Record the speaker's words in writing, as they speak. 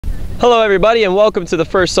Hello everybody and welcome to the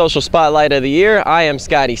first social spotlight of the year. I am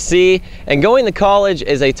Scottie C, and going to college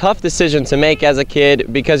is a tough decision to make as a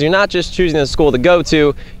kid because you're not just choosing the school to go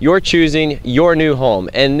to, you're choosing your new home.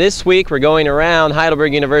 And this week we're going around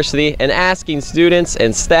Heidelberg University and asking students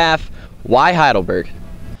and staff, why Heidelberg?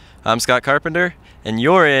 I'm Scott Carpenter and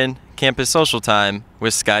you're in Campus Social Time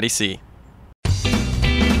with Scottie C.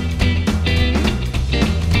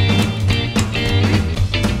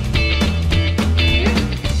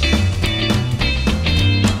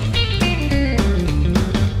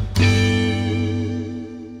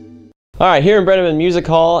 All right, here in Brenneman Music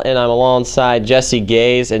Hall, and I'm alongside Jesse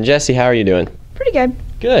Gaze. And Jesse, how are you doing? Pretty good.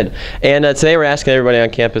 Good. And today we're asking everybody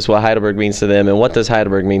on campus what Heidelberg means to them, and what does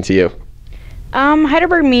Heidelberg mean to you?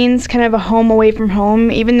 Heidelberg means kind of a home away from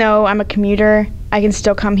home. Even though I'm a commuter, I can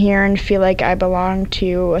still come here and feel like I belong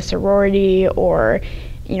to a sorority or,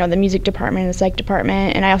 you know, the music department, the psych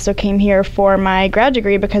department. And I also came here for my grad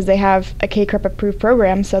degree because they have a K-Corp approved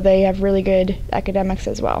program, so they have really good academics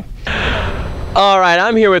as well. All right,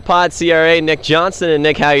 I'm here with Pod CRA Nick Johnson. And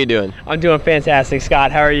Nick, how you doing? I'm doing fantastic. Scott,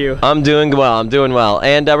 how are you? I'm doing well.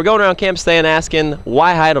 And we're going around campus today and asking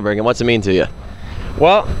why Heidelberg and what's it mean to you?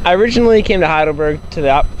 Well, I originally came to Heidelberg for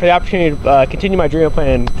the opportunity to continue my dream of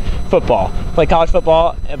playing football, play college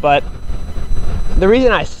football. But the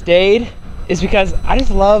reason I stayed is because I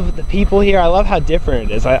just love the people here. I love how different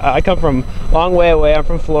it is. I come from a long way away. I'm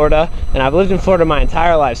from Florida, and I've lived in Florida my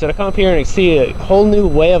entire life. So to come up here and see a whole new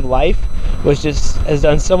way of life has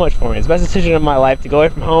done so much for me. It's the best decision of my life to go away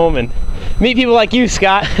from home and meet people like you,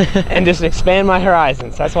 Scott, and just expand my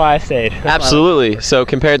horizons. That's why I stayed. Absolutely. So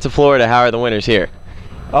compared to Florida, how are the winters here?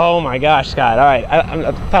 Oh my gosh, Scott. All right,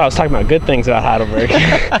 I thought I was talking about good things about Heidelberg.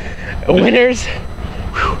 Winters,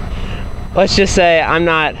 whew, let's just say I'm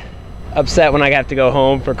not upset when I have to go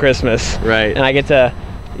home for Christmas. Right. And I get to,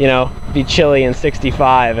 you know, be chilly and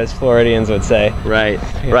 65, as Floridians would say. Right,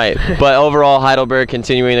 right. But overall, Heidelberg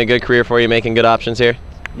continuing a good career for you, making good options here?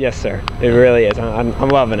 Yes, sir. It really is. I'm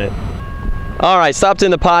loving it. All right, stopped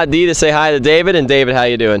in the Pod D to say hi to David. And David, how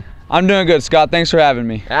you doing? I'm doing good, Scott. Thanks for having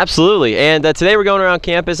me. Absolutely. And today we're going around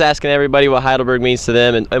campus asking everybody what Heidelberg means to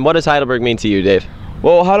them. And what does Heidelberg mean to you, Dave?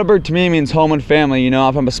 Well, Heidelberg to me means home and family. You know,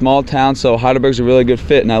 I'm from a small town, so Heidelberg's a really good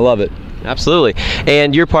fit, and I love it. Absolutely.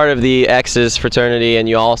 And you're part of the X's fraternity, and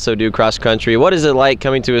you also do cross country. What is it like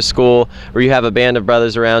coming to a school where you have a band of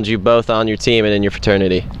brothers around you, both on your team and in your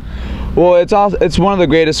fraternity? Well, it's one of the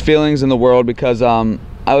greatest feelings in the world because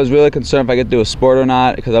I was really concerned if I get to do a sport or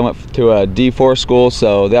not because I went to a D4 school,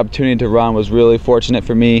 so the opportunity to run was really fortunate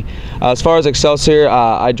for me. As far as Excelsior,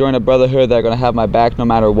 I joined a brotherhood that are going to have my back no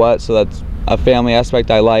matter what, so that's a family aspect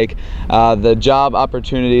I like. The job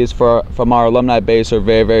opportunities from our alumni base are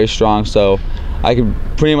very, very strong, so I can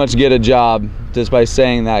pretty much get a job just by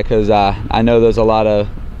saying that because I know there's a lot of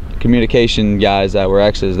communication guys that were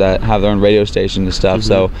X's that have their own radio station and stuff,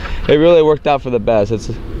 so it really worked out for the best. It's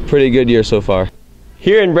a pretty good year so far.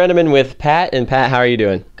 Here in Brenneman with Pat. And Pat, how are you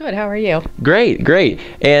doing? Good, how are you? Great, great.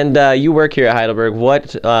 And you work here at Heidelberg.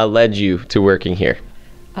 What led you to working here?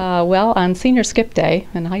 Well, on senior skip day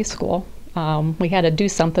in high school, we had to do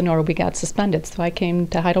something or we got suspended. So I came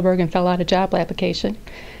to Heidelberg and filled out a job application,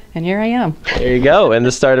 and here I am. There you go, and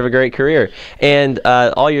the start of a great career. And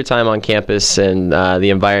all your time on campus and the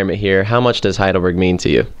environment here, how much does Heidelberg mean to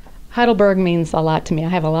you? Heidelberg means a lot to me. I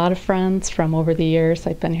have a lot of friends from over the years.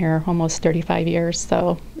 I've been here almost 35 years,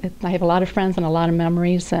 so I have a lot of friends and a lot of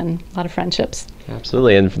memories and a lot of friendships.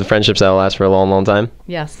 Absolutely, and the friendships that will last for a long, long time?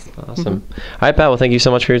 Yes. Awesome. All right, Pat, well, thank you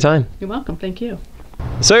so much for your time. You're welcome. Thank you.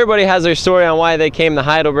 So everybody has their story on why they came to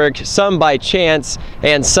Heidelberg, some by chance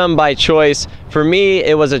and some by choice. For me,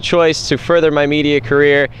 it was a choice to further my media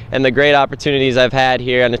career and the great opportunities I've had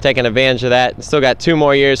here, and I'm taking advantage of that. Still got 2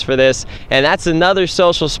 more years for this, and that's another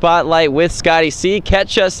Social Spotlight with Scottie C.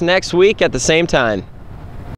 Catch us next week at the same time.